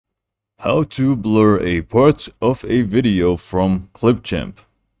How to blur a part of a video from Clipchamp.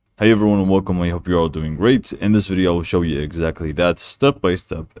 Hey everyone and welcome, I hope you're all doing great. In this video I will show you exactly that step by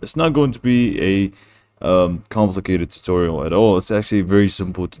step. It's not going to be a complicated tutorial at all. It's actually very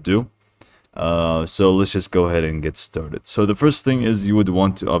simple to do. So let's just go ahead and get started. So the first thing is you would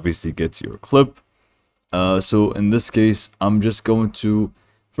want to obviously get your clip. So in this case I'm just going to,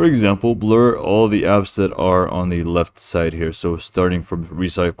 for example, blur all the apps that are on the left side here. So starting from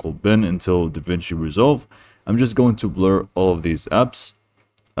Recycle Bin until DaVinci Resolve, I'm just going to blur all of these apps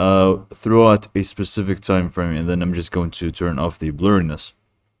throughout a specific time frame, and then I'm just going to turn off the blurriness.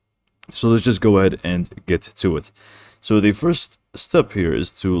 So let's just go ahead and get to it. So the first step here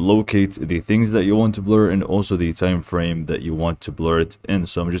is to locate the things that you want to blur and also the time frame that you want to blur it in.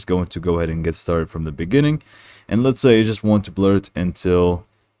 So I'm just going to go ahead and get started from the beginning, and let's say I just want to blur it until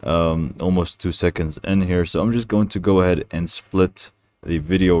almost 2 seconds in here. So I'm just going to go ahead and split the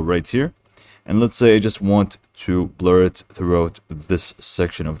video right here, and let's say I just want to blur it throughout this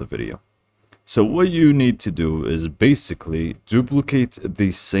section of the video. So what you need to do is basically duplicate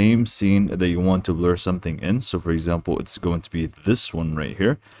the same scene that you want to blur something in. So for example, it's going to be this one right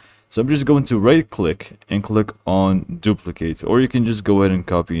here. So I'm just going to right click and click on duplicate, or you can just go ahead and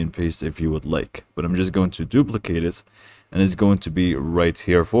copy and paste if you would like, but I'm just going to duplicate it, and it's going to be right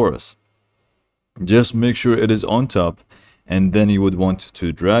here for us. Just make sure it is on top, and then you would want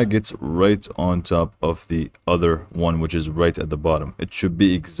to drag it right on top of the other one, which is right at the bottom. It should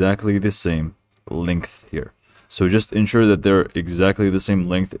be exactly the same length here. So just ensure that they're exactly the same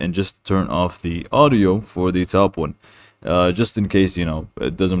length, and just turn off the audio for the top one, just in case, you know,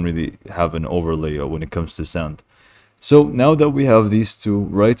 it doesn't really have an overlay when it comes to sound. So now that we have these two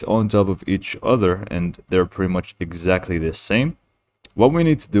right on top of each other and they're pretty much exactly the same, what we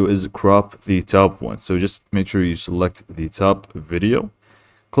need to do is crop the top one. So just make sure you select the top video,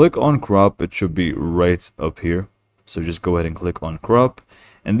 click on crop. It should be right up here. So just go ahead and click on crop,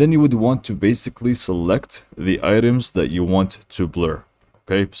 and then you would want to basically select the items that you want to blur.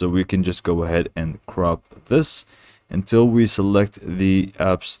 Okay, so we can just go ahead and crop this until we select the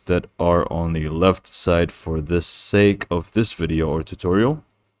apps that are on the left side for the sake of this video or tutorial.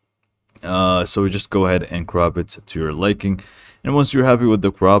 So we just go ahead and crop it to your liking, and once you're happy with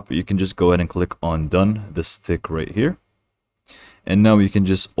the crop, you can just go ahead and click on done, this tick right here, and now you can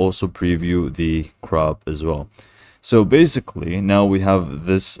just also preview the crop as well. So basically now we have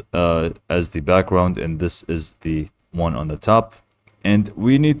this as the background, and this is the one on the top, and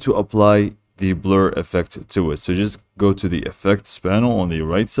we need to apply the blur effect to it. So just go to the effects panel on the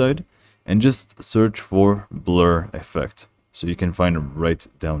right side and just search for blur effect. So you can find it right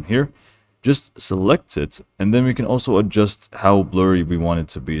down here. Just select it, and then we can also adjust how blurry we want it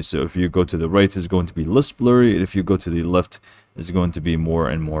to be. So if you go to the right, it's going to be less blurry, and if you go to the left, it's going to be more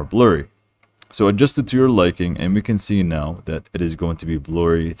and more blurry. So adjust it to your liking, and we can see now that it is going to be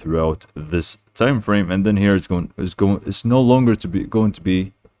blurry throughout this time frame, and then here it's no longer going to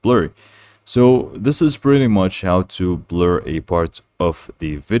be blurry. So this is pretty much how to blur a part of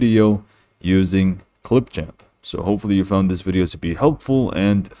the video using Clipchamp. So hopefully you found this video to be helpful,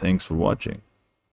 and thanks for watching.